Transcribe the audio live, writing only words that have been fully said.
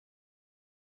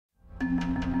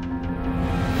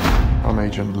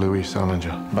Agent Louis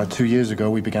Salinger. About 2 years ago,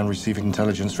 we began receiving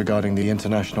intelligence regarding the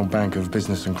International Bank of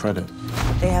Business and Credit.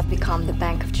 They have become the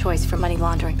bank of choice for money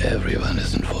laundering. Everyone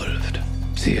is involved.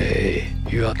 CIA,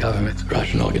 your government,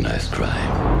 Russian organized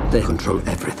crime. They control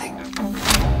everything.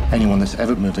 Anyone that's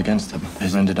ever moved against them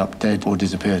has ended up dead or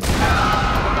disappeared.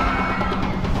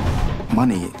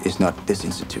 Money is not this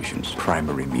institution's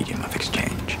primary medium of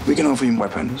exchange. We can offer him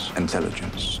weapons,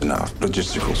 intelligence, enough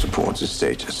logistical support to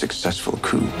stage a successful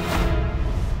coup.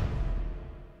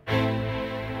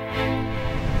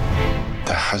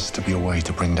 There has to be a way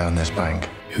to bring down this bank.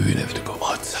 You will have to go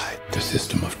outside the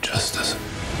system of justice.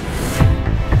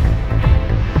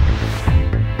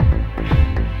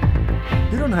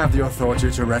 You don't have the authority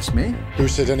to arrest me. Who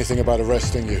said anything about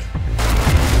arresting you?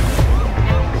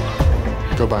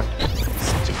 Go back.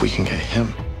 If we can get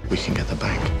him, we can get the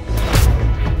bank.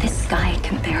 This guy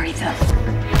can bury them.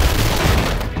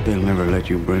 They'll never let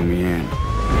you bring me in.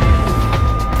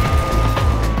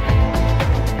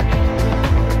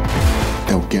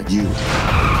 They'll get you.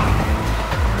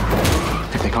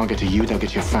 If they can't get to you, they'll get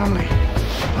to your family.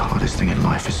 The hardest thing in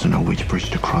life is to know which bridge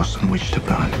to cross and which to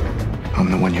burn. I'm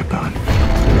the one you burn.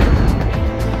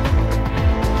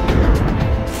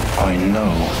 I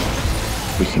know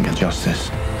we can get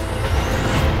justice.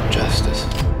 Justice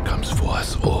comes for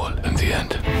us all in the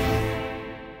end.